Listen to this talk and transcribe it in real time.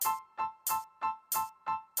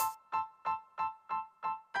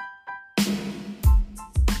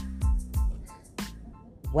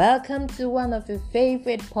Welcome to one of your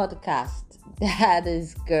favorite podcasts, That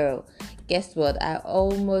is Girl. Guess what? I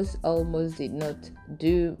almost did not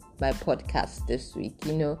do my podcast this week.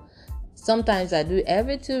 Sometimes I do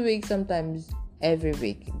every 2 weeks, sometimes every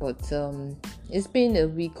week. But it's been a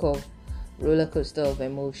week of roller coaster of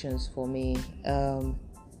emotions for me. On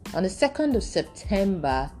the 2nd of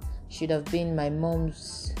September should have been my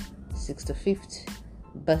mom's 65th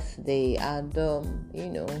birthday, and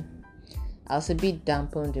I was a bit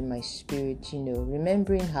dampened in my spirit,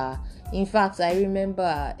 remembering her. In fact, I remember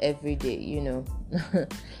her every day,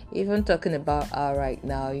 Even talking about her right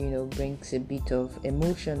now, brings a bit of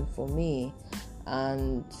emotion for me.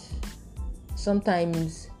 And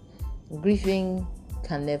sometimes grieving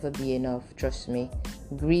can never be enough, trust me.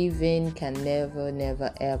 Grieving can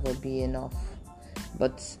never, ever be enough.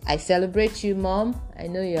 But I celebrate you, Mom. I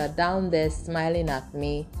know you are down there smiling at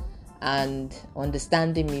me and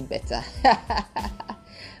understanding me better.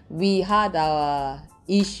 We had our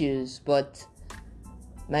issues, but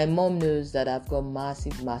my mom knows that I've got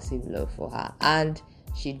massive love for her, and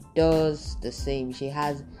she does the same.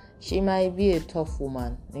 She might be a tough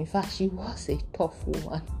woman. In fact, she was a tough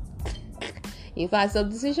woman. In fact, some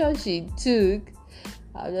decisions she took,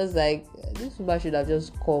 I was just like, this woman should have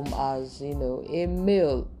just come as, a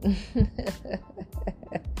male.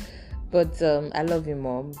 But I love you,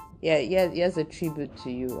 Mom. Yeah, here's a tribute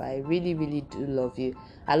to you. I really do love you.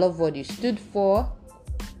 I love what you stood for.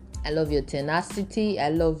 I love your tenacity. I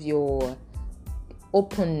love your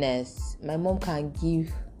openness. My mom can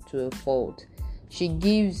give to a fault. She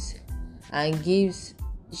gives and gives.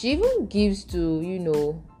 She even gives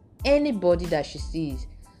to, anybody that she sees.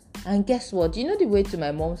 And guess what? You know the way to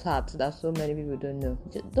my mom's heart that so many people don't know.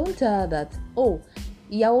 Don't tell her that,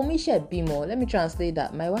 ìyàwó mi ṣe bímọ. Let me translate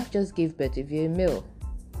that. My wife just gave birth if you're a male.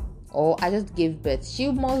 Or I just gave birth.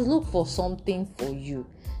 She must look for something for you.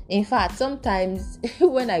 In fact, sometimes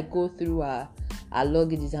when I go through her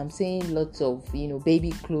luggages, I'm seeing lots of,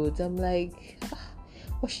 baby clothes. I'm like,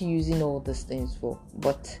 what's she using all these things for?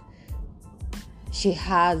 But she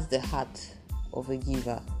has the heart of a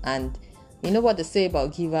giver. And you know what they say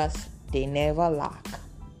about givers? They never lack.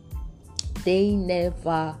 They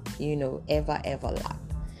never, ever lack.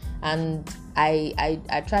 And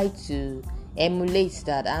I try to emulate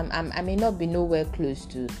that. I may not be nowhere close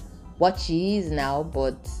to what she is now,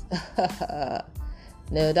 but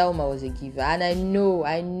no, that woman was a giver. And I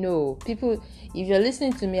know people, if you're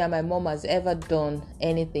listening to me and my mom has ever done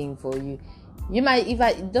anything for you, you might, if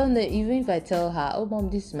I don't know, even if I tell her, oh Mom,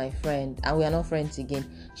 this is my friend, and we are not friends again,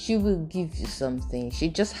 she will give you something. She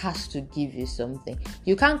just has to give you something.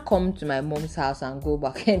 You can't come to my mom's house and go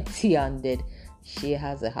back empty-handed. She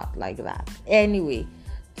has a heart like that. Anyway,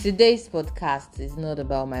 today's podcast is not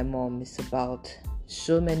about my mom. It's about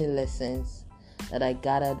so many lessons that I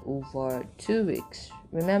gathered over 2 weeks.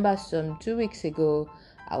 Remember, some 2 weeks ago,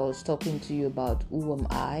 I was talking to you about who am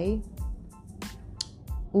I,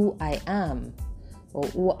 who I am, or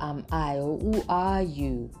who am I, or who are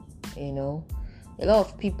you. A lot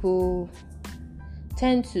of people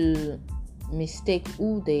tend to mistake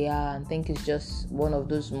who they are and think it's just one of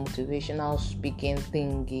those motivational speaking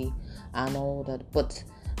thingy and all that. But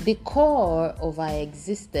the core of our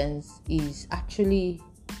existence is actually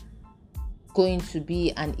going to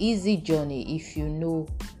be an easy journey if you know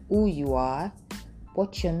who you are,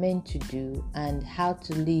 what you're meant to do, and how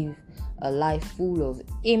to live a life full of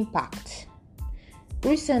impact.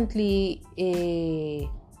 Recently, a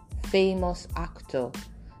famous actor,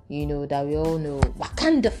 that we all know,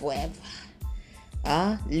 Wakanda Forever,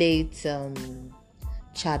 late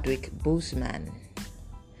Chadwick Boseman,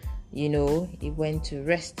 he went to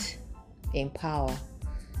rest in power.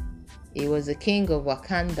 He was the king of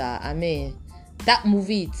Wakanda. I mean, that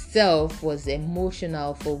movie itself was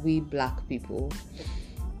emotional for we black people.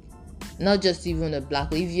 Not just even a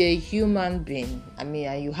black. If you're a human being, and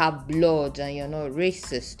you have blood and you're not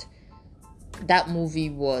racist, that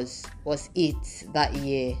movie was it that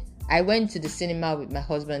year. I went to the cinema with my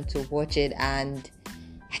husband to watch it, and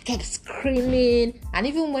I kept screaming. And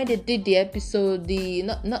even when they did the episode,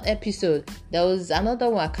 not episode, there was another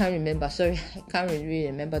one I can't remember. Sorry, I can't really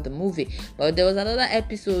remember the movie. But there was another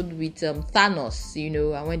episode with Thanos,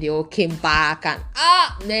 and when they all came back, and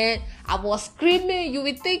man, I was screaming. You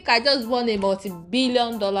would think I just won a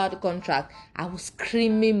multi-billion-dollar contract. I was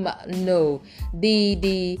screaming. No,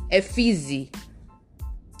 the Efizi,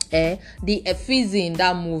 the Efizi in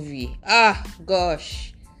that movie.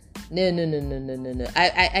 Gosh. No.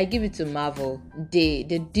 I give it to Marvel. They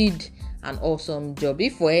did an awesome job.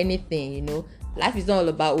 If for anything, life is not all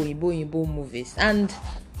about Oyibo movies. And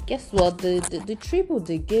guess what? The tribute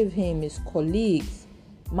they gave him, his colleagues,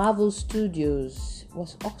 Marvel Studios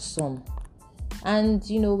was awesome. And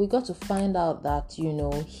we got to find out that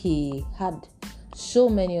he had so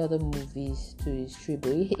many other movies to his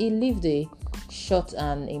tribute. He lived a short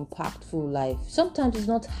and impactful life. Sometimes it's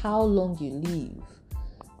not how long you live.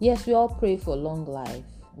 Yes, we all pray for long life.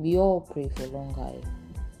 We all pray for long life.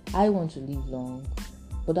 I want to live long,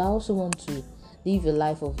 but I also want to live a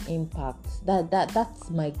life of impact. That's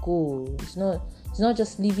my goal. It's not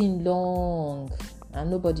just living long and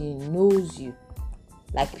nobody knows you.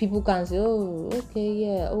 Like, people can say, oh, okay,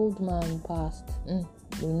 yeah, old man passed.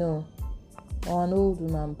 Or an old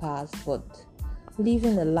woman passed. But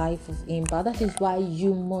living a life of impact, that is why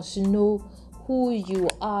you must know who you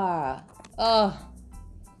are.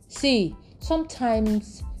 See,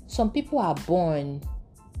 sometimes some people are born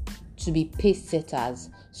to be pace setters.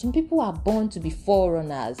 Some people are born to be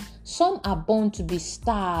forerunners. Some are born to be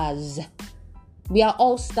stars. We are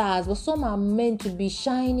all stars, but some are meant to be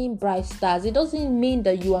shining bright stars. It doesn't mean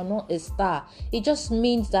that you are not a star. It just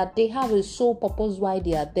means that they have a sole purpose why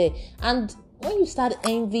they are there. And when you start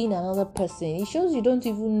envying another person, it shows you don't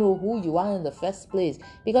even know who you are in the first place.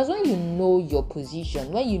 Because when you know your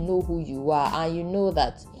position, when you know who you are, and you know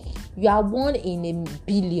that you are one in a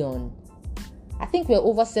billion, I think we're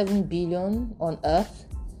over 7 billion on Earth.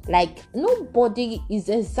 Like, nobody is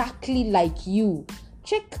exactly like you.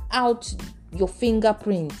 Check out your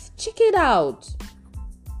fingerprints. Check it out.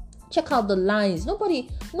 Check out the lines. Not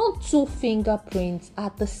two fingerprints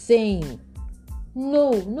are the same.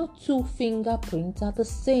 No, not two fingerprints are the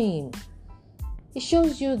same. It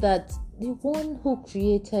shows you that the one who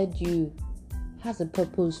created you has a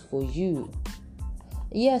purpose for you.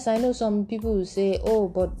 Yes, I know some people will say, oh,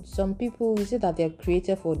 but some people will say that they're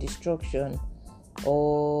created for destruction,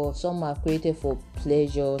 or some are created for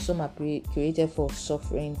pleasure, some are created for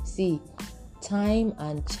suffering. See, time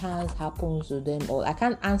and chance happens to them all. I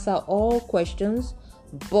can't answer all questions,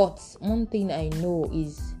 but one thing I know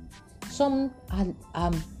is some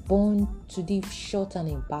are born to live short and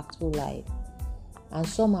impactful life, and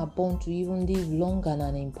some are born to even live long and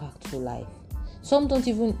an impactful life. Some don't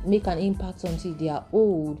even make an impact until they are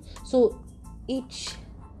old. So each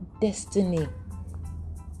destiny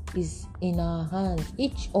is in our hands.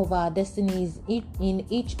 Each of our destinies is in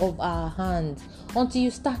each of our hands. Until you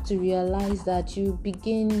start to realize that you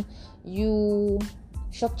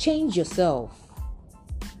should change yourself.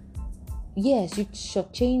 Yes, you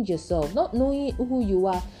should change yourself. Not knowing who you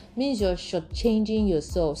are means you're shortchanging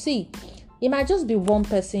yourself. See, it might just be one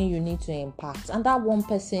person you need to impact, and that one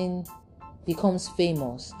person becomes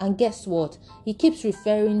famous. And guess what? He keeps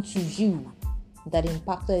referring to you that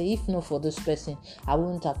impacted. If not for this person, I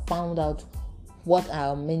wouldn't have found out what I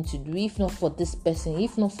am meant to do. If not for this person,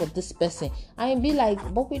 I'd be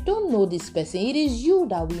like, but we don't know this person. It is you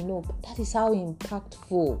that we know. But that is how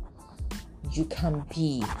impactful you can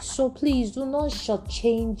be. So please do not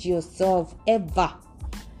shortchange yourself ever.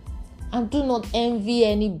 And do not envy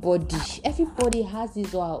anybody. Everybody has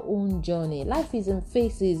his or her own journey. Life is in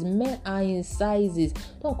phases. Men are in sizes.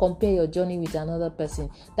 Don't compare your journey with another person.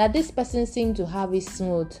 That this person seemed to have it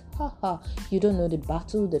smooth. You don't know the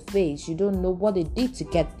battle they faced. You don't know what they did to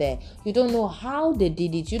get there. You don't know how they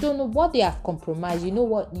did it. You don't know what they have compromised. You know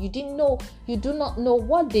what? You didn't know. You do not know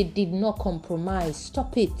what they did not compromise.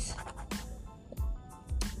 Stop it.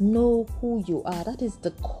 Know who you are. That is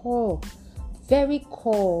the very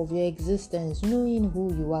core of your existence, knowing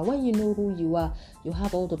who you are. When you know who you are, you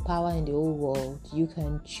have all the power in the whole world. You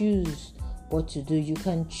can choose what to do. You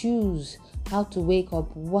can choose how to wake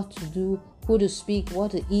up, what to do, who to speak,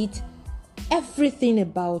 what to eat. Everything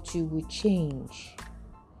about you will change.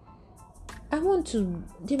 There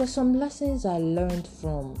were some lessons I learned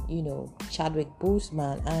from, Chadwick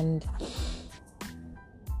Boseman, and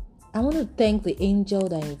I want to thank the angel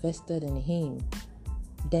that invested in him.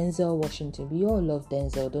 Denzel Washington. We all love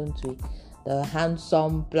Denzel, don't we? The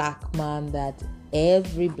handsome black man that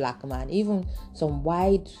every black man, even some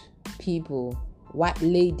white people, white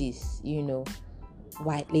ladies,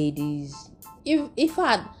 white ladies. If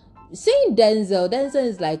I saying Denzel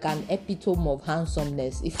is like an epitome of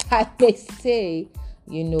handsomeness, if I may say,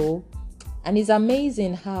 and it's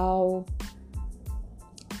amazing how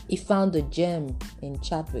he found a gem in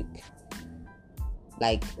Chadwick.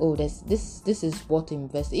 Like, oh, this is what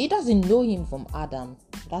invested. He doesn't know him from Adam.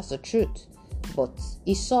 That's the truth. But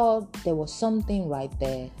he saw there was something right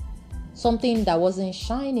there. Something that wasn't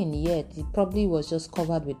shining yet. It probably was just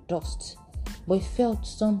covered with dust. But he felt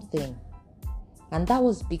something. And that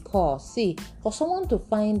was because, see, for someone to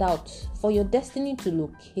find out, for your destiny to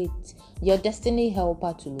locate, your destiny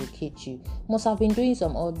helper to locate you, must have been doing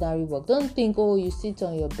some ordinary work. Don't think, oh, you sit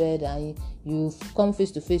on your bed and you come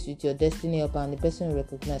face to face with your destiny helper and the person will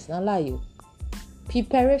recognize. Now, lie you.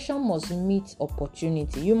 Preparation must meet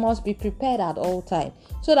opportunity. You must be prepared at all times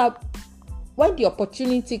so that when the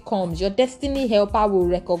opportunity comes, your destiny helper will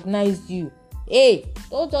recognize you. Hey,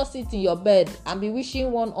 don't just sit in your bed and be wishing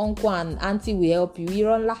one uncle and auntie will help you.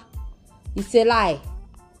 It's a lie.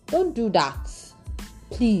 Don't do that.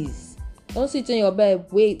 Please. Don't sit in your bed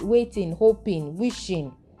waiting, hoping,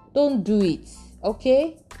 wishing. Don't do it.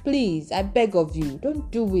 Okay? Please, I beg of you. Don't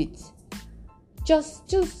do it.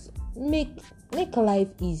 Just make life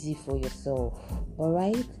easy for yourself.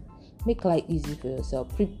 Alright? Make life easy for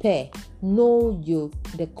yourself. Prepare. Know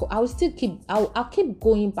I'll keep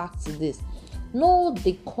going back to this. Know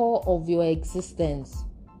the core of your existence.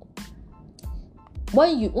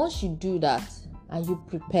 Once you do that and you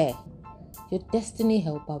prepare, your destiny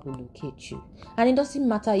helper will locate you. And it doesn't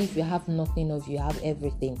matter if you have nothing or if you have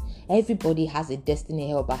everything. Everybody has a destiny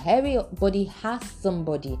helper. Everybody has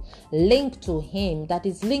somebody linked to him that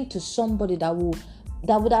is linked to somebody that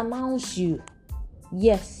would announce you.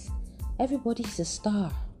 Yes, everybody is a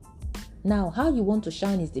star. Now, how you want to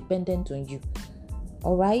shine is dependent on you.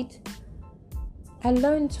 Alright? I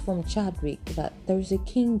learned from Chadwick that there is a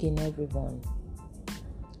king in everyone.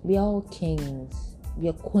 We are all kings. We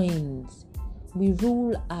are queens. We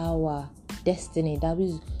rule our destiny. That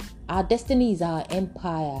is, our destiny is our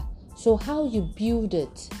empire. So how you build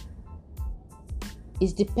it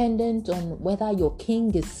is dependent on whether your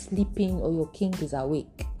king is sleeping or your king is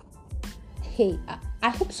awake. Hey, I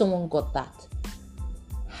hope someone got that.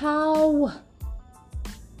 How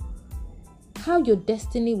your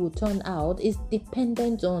destiny will turn out is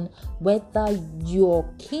dependent on whether your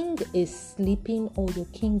king is sleeping or your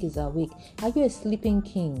king is awake. Are you a sleeping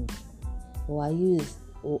king? Or are you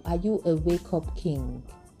a wake-up king?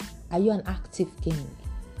 Are you an active king?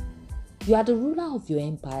 You are the ruler of your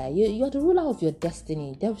empire. You are the ruler of your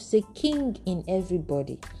destiny. There is a king in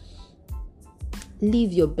everybody.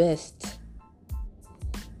 Live your best.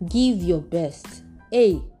 Give your best.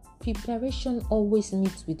 Hey, preparation always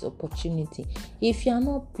meets with opportunity. If you are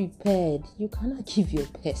not prepared, you cannot give your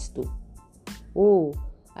best though. Oh,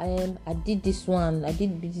 I did this one. I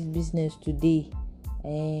did this business today.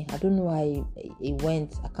 I don't know why it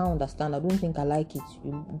went. I can't understand. I don't think I like it.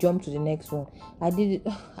 You jump to the next one. I did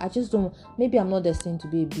it. I just don't. Maybe I'm not destined to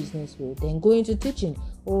be a business girl. Then go into teaching.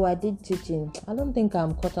 Oh, I did teaching. I don't think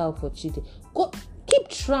I'm cut out for cheating. Keep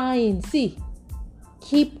trying. See.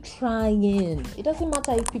 Keep trying. It doesn't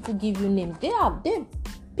matter if people give you names.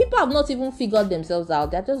 People have not even figured themselves out.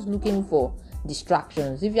 They're just looking for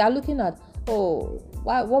distractions. If you are looking at,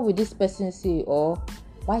 what will this person say, or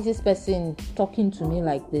why is this person talking to me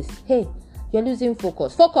like this? Hey, you're losing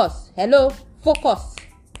focus. Focus. Hello, focus.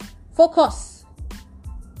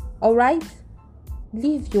 All right.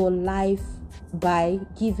 Live your life by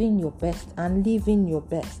giving your best and living your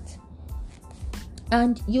best.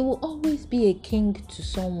 And you will always be a king to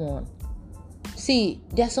someone. See,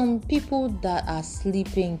 there are some people that are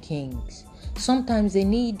sleeping kings. Sometimes they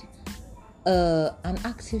need an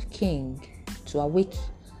active king to awake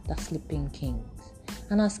the sleeping kings.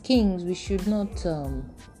 And as kings, we should not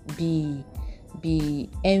be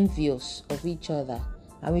envious of each other.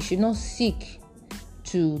 And we should not seek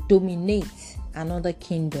to dominate another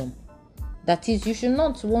kingdom. That is, you should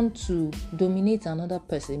not want to dominate another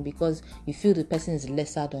person because you feel the person is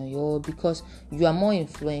lesser than you, or because you are more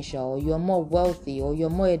influential, or you are more wealthy, or you are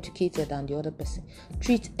more educated than the other person.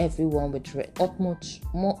 Treat everyone with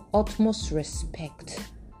utmost respect.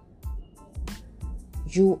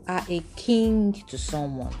 You are a king to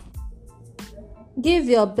someone. Give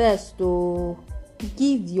your best, oh.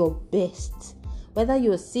 Give your best. Whether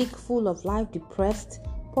you're sick, full of life, depressed,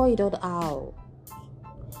 pour it all out.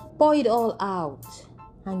 Pour it all out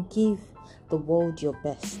and give the world your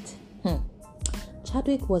best.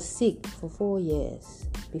 Chadwick was sick for 4 years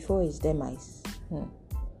before his demise.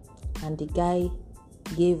 And the guy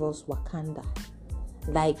gave us Wakanda.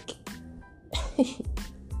 Like,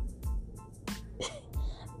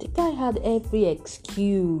 the guy had every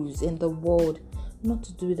excuse in the world not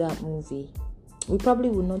to do that movie. We probably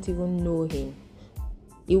would not even know him.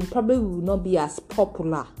 He probably would not be as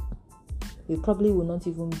popular. He probably will not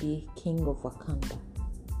even be king of Wakanda.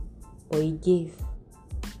 But he gave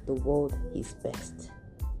the world his best.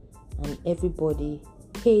 And everybody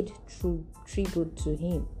paid true tribute to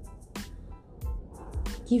him.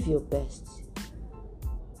 Give your best.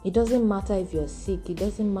 It doesn't matter if you're sick. It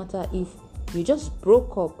doesn't matter if you just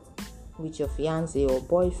broke up with your fiance or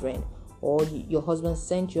boyfriend, or your husband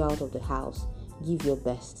sent you out of the house, give your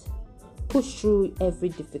best. Push through every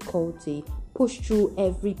difficulty, push through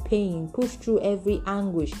every pain, push through every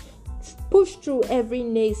anguish, push through every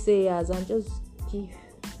naysayers, and just give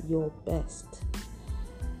your best.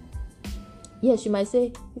 Yes, you might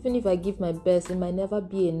say, even if I give my best, it might never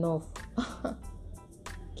be enough.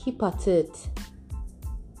 Keep at it.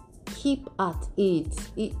 Keep at it.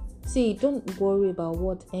 See, don't worry about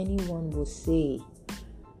what anyone will say.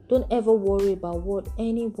 Don't ever worry about what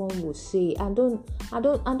anyone will say, and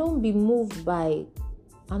don't be moved by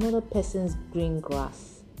another person's green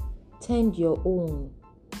grass. Tend your own.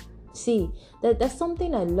 See, that's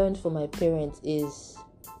something I learned from my parents is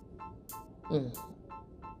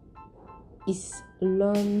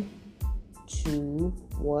learn to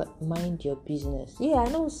mind your business. Yeah, I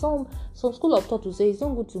know some school of thought will say it's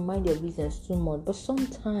not good to mind your business too much, but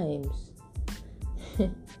sometimes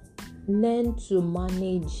learn to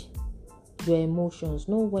manage your emotions.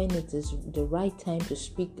 Know when it is the right time to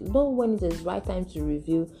speak. Know when it is the right time to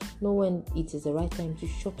reveal. Know when it is the right time to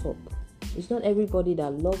shut up. It's not everybody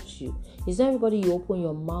that loves you. It's not everybody you open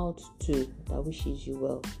your mouth to that wishes you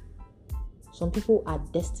well. Some people are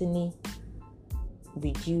destiny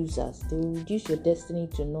reducers. They will reduce your destiny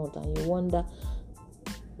to naught, and you wonder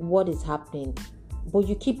what is happening. But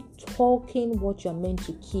you keep talking what you're meant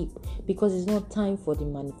to keep, because it's not time for the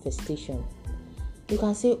manifestation. You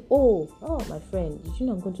can say, oh my friend, did you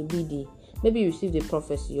know I'm going to be maybe you received a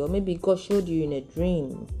prophecy, or maybe God showed you in a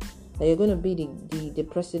dream that you're going to be the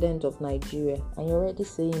president of Nigeria, and you're already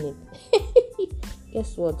saying it.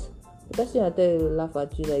 Guess what? The person I tell you will laugh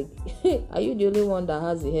at you like, are you the only one that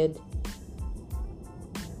has the head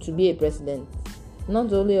to be a president?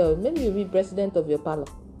 Not only, or maybe you'll be president of your palace.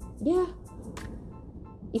 Yeah.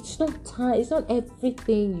 It's not time. It's not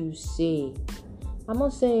everything you say. I'm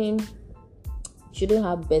not saying you shouldn't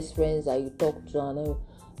have best friends that you talk to. I know,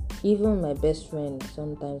 even my best friend,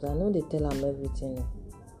 sometimes I know they tell them everything.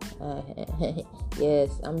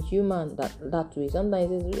 Yes, I'm human that way.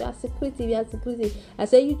 Sometimes it's, you are secretive. I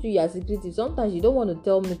say you too, you are secretive. Sometimes you don't want to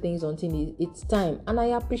tell me things until it's time, and I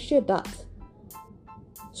appreciate that.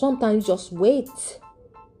 Sometimes just wait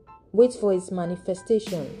for its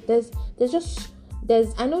manifestation.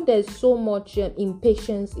 I know there's so much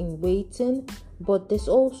impatience in waiting, but there's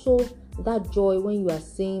also that joy when you are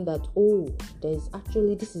saying that,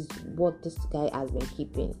 this is what this guy has been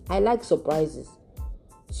keeping. I like surprises.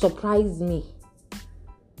 Surprise me.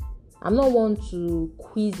 I'm not one to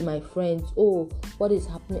quiz my friends. Oh, what is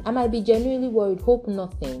happening? I might be genuinely worried. Hope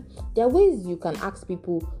nothing. There are ways you can ask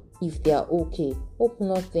people if they are okay. Hope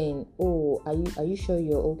nothing. Oh, are you sure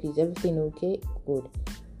you're okay? Is everything okay? Good.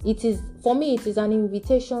 It is, for me, it is an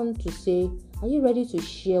invitation to say, are you ready to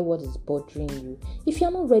share what is bothering you? If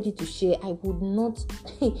you're not ready to share, I would not.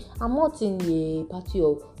 I'm not in a party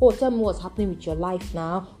of, tell me what's happening with your life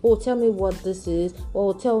now. Tell me what this is.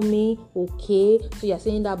 Tell me, okay. So you're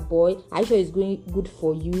saying that boy, are you sure it's going good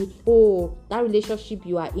for you? That relationship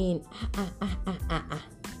you are in.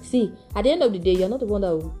 See, at the end of the day, you're not the one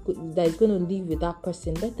that is going to live with that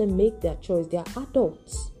person. Let them make their choice. They are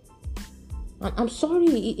adults. I'm sorry,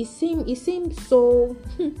 it seems so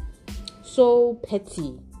so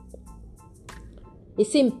petty. It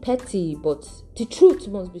seems petty, but the truth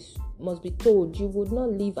must be told. You would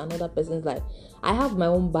not live another person's life. I have my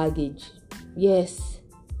own baggage, yes,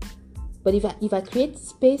 but if I create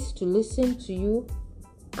space to listen to you,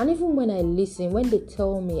 and even when I listen, when they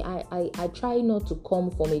tell me, I try not to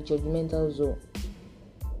come from a judgmental zone.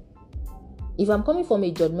 If I'm coming from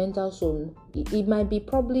a judgmental zone, it might be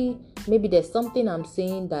maybe there's something I'm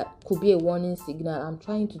saying that could be a warning signal. I'm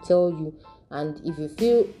trying to tell you, and if you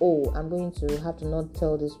feel, I'm going to have to not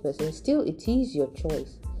tell this person, still it is your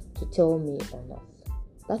choice to tell me or not.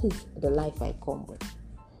 That is the life I come with,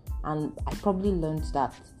 and I probably learned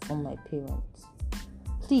that from my parents.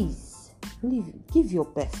 Please, give your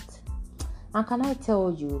best, and can I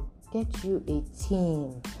tell you, get you a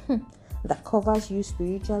team that covers you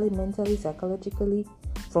spiritually, mentally, psychologically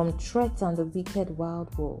from threats and the wicked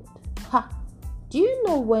wild world. Do you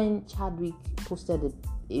know when Chadwick posted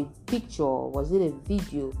a picture, was it a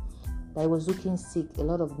video, that he was looking sick? A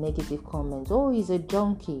lot of negative comments. He's a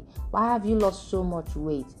junkie. Why have you lost so much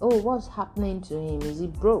weight? What's happening to him? Is he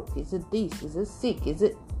broke? Is it this? Is it sick? Is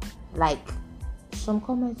it like, some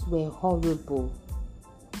comments were horrible.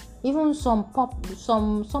 Even some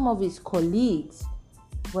of his colleagues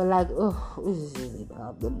were like,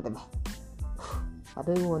 I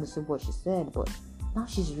don't even want to say what she said, but now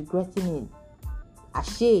she's regretting it.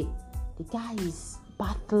 Ashe, the guy is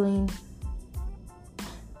battling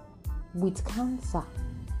with cancer.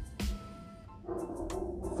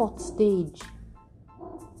 fourth stage.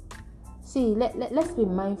 See, let's be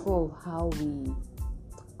mindful of how we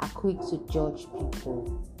are quick to judge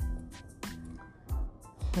people.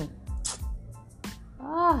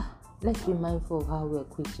 Let's be mindful of how we're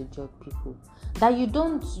quick to judge people. That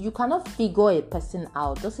you cannot figure a person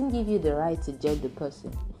out doesn't give you the right to judge the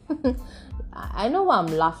person. I know why I'm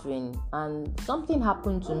laughing, and something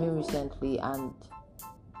happened to me recently, and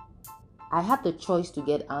I had the choice to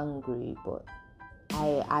get angry, but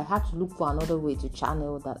I had to look for another way to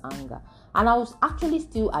channel that anger. And I was actually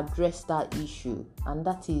still address that issue, and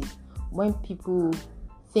that is when people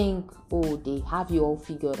think, oh, they have you all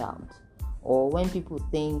figured out. Or when people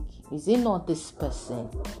think, is it not this person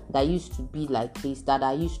that used to be like this, that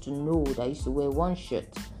I used to know, that used to wear one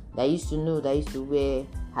shirt, that I used to know, that I used to wear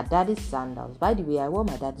her daddy's sandals. By the way, I wore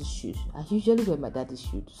my daddy's shoes. I usually wear my daddy's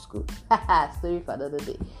shoes to school. Story for another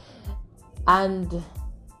day. And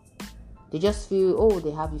they just feel, oh,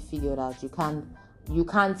 they have you figured out. You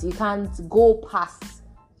can't go past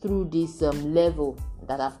through this level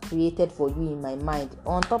that I've created for you in my mind,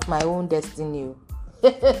 on top of my own destiny.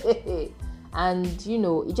 And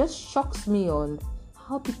it just shocks me on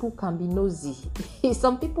how people can be nosy.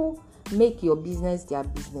 Some people make your business their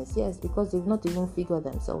business, yes, because they've not even figured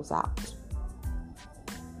themselves out.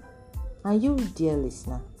 And you, dear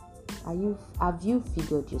listener, have you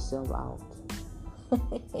figured yourself out?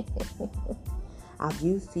 Have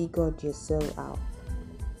you figured yourself out?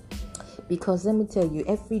 Because let me tell you,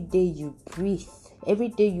 every day you breathe, every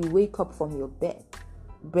day you wake up from your bed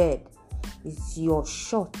is your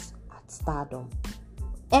shot at stardom.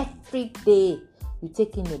 Every day you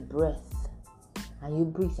take in a breath and you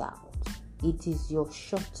breathe out, it is your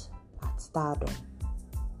shot at stardom.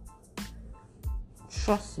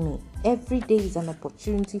 Trust me, every day is an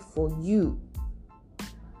opportunity for you.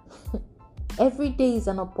 Every day is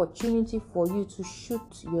an opportunity for you to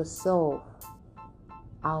shoot yourself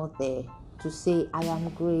out there, to say, I am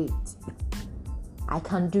great. I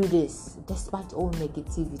can do this despite all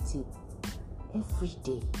negativity. Every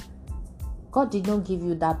day. God did not give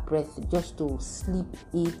you that breath just to sleep,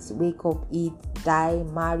 eat, wake up, eat, die,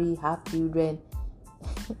 marry, have children,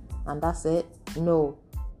 and that's it. No,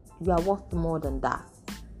 you are worth more than that.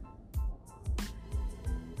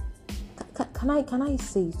 Can I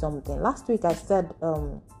say something? Last week I said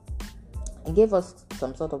I gave us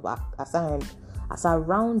some sort of assignment as a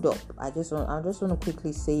roundup. I just want to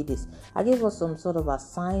quickly say this. I gave us some sort of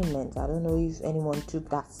assignment. I don't know if anyone took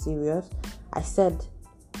that serious. I said,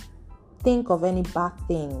 think of any bad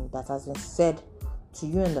thing that has been said to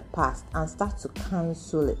you in the past and start to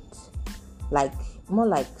cancel it. More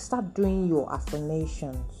like start doing your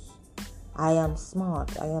affirmations. I am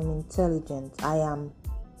smart. I am intelligent. I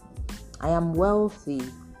am wealthy.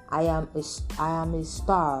 I am a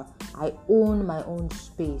star. I own my own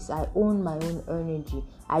space. I own my own energy.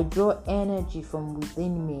 I draw energy from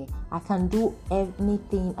within me. I can do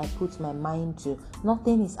anything I put my mind to.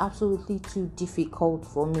 Nothing is absolutely too difficult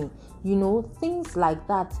for me. Things like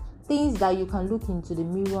that. Things that you can look into the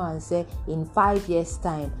mirror and say, in 5 years'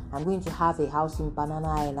 time, I'm going to have a house in Banana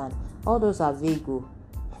Island. All those are Virgo.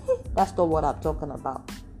 That's not what I'm talking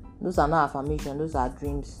about. Those are not affirmations. Those are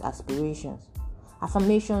dreams, aspirations.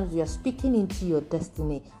 Affirmations, you're speaking into your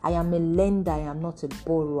destiny. I am a lender. I am not a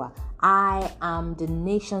borrower. I am the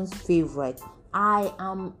nation's favorite. I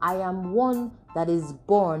am one that is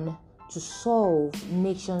born to solve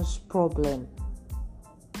nation's problem.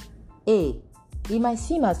 It might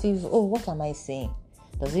seem as if, oh, what am I saying?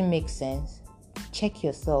 Does it make sense? Check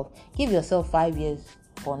yourself. Give yourself 5 years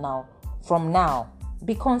from now.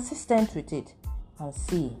 Be consistent with it and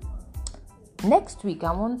see. Next week,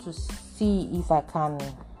 I want to see if I can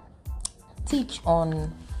teach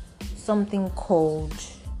on something called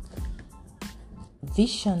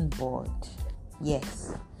vision board.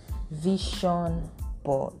 Yes, vision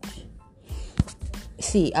board.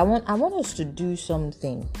 See, I want us to do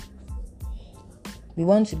something. We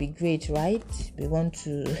want to be great, right? We want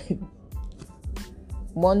to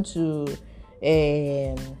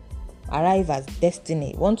arrive at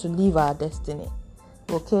destiny. Want to live our destiny.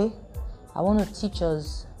 Okay? I want to teach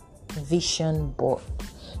us vision board.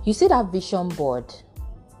 You see that vision board?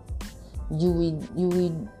 You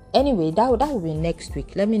will anyway, that will be next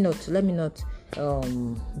week. Let me not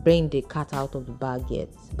bring the cat out of the bag yet,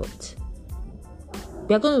 but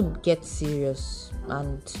we are going to get serious,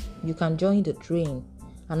 and you can join the train,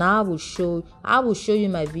 and I will show you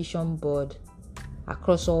my vision board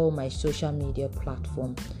across all my social media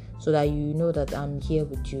platforms, so that you know that I'm here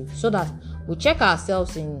with you, so that we check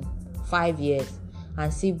ourselves in 5 years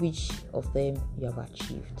and see which of them you have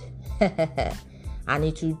achieved. and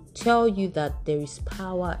it will tell you that there is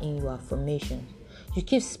power in your affirmation. You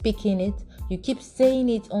keep speaking it, you keep saying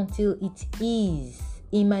it until it is.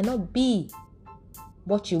 It might not be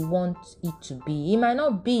what you want it to be. It might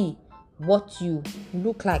not be what you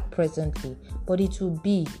look like presently, but it will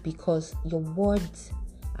be, because your words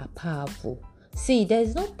are powerful. See, there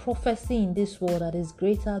is no prophecy in this world that is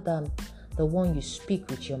greater than the one you speak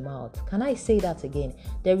with your mouth. Can I say that again?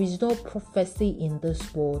 There is no prophecy in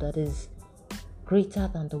this world that is greater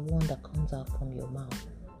than the one that comes out from your mouth.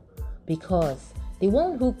 Because the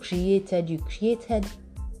one who created you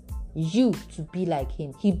to be like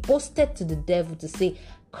him. He boasted to the devil to say,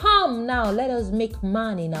 come now, let us make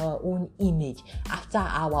man in our own image, after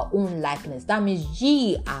our own likeness. That means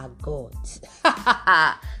ye are gods.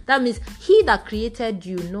 That means he that created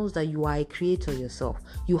you knows that you are a creator yourself.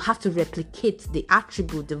 You have to replicate the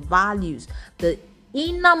attribute, the values, the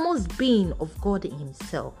innermost being of God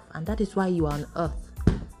himself. And that is why you are on earth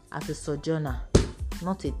as a sojourner,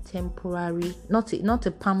 not a temporary, not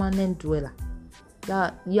a permanent dweller.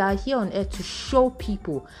 You are here on earth to show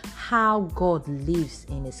people how God lives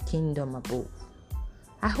in his kingdom above.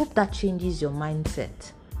 I hope that changes your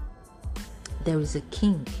mindset. There is a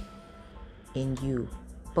king in you.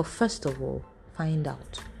 But first of all, find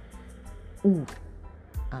out, who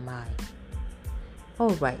am I?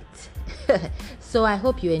 All right. So I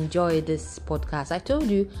hope you enjoyed this podcast. I told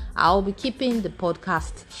you I'll be keeping the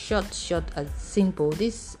podcast short and simple.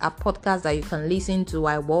 These are podcasts that you can listen to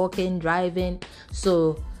while walking, driving.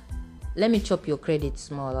 So let me chop your credit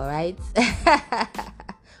small, all right?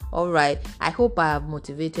 All right. I hope I have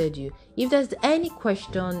motivated you. If there's any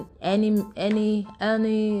question, any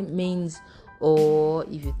means, or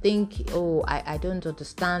if you think, I don't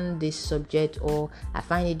understand this subject, or I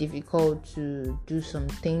find it difficult to do some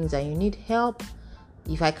things and you need help,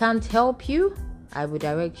 if I can't help you, I will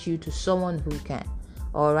direct you to someone who can.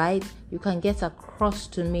 All right, you can get across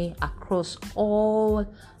to me across all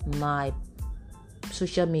my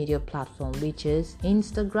social media platform, which is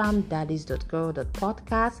Instagram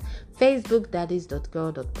daddies.girl.podcast, Facebook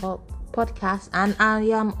daddies.girl.podcast, and I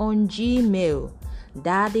am on Gmail,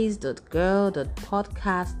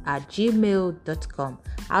 daddies.girl.podcast@gmail.com.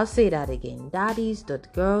 I'll say that again,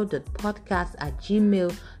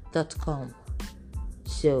 daddies.girl.podcast@gmail.com.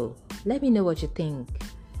 So let me know what you think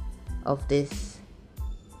of this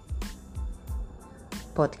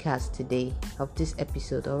podcast today, of this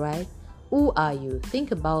episode. All right, who are you?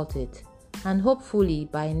 Think about it, and hopefully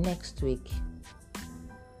by next week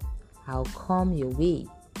I'll come your way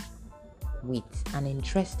with an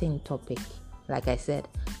interesting topic. Like I said,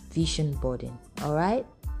 vision boarding. All right.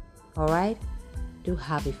 Do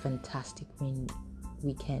have a fantastic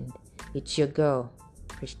weekend. It's your girl,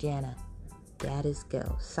 Christiana, Daddy's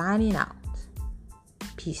Girl, signing out.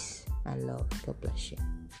 Peace and love. God bless you.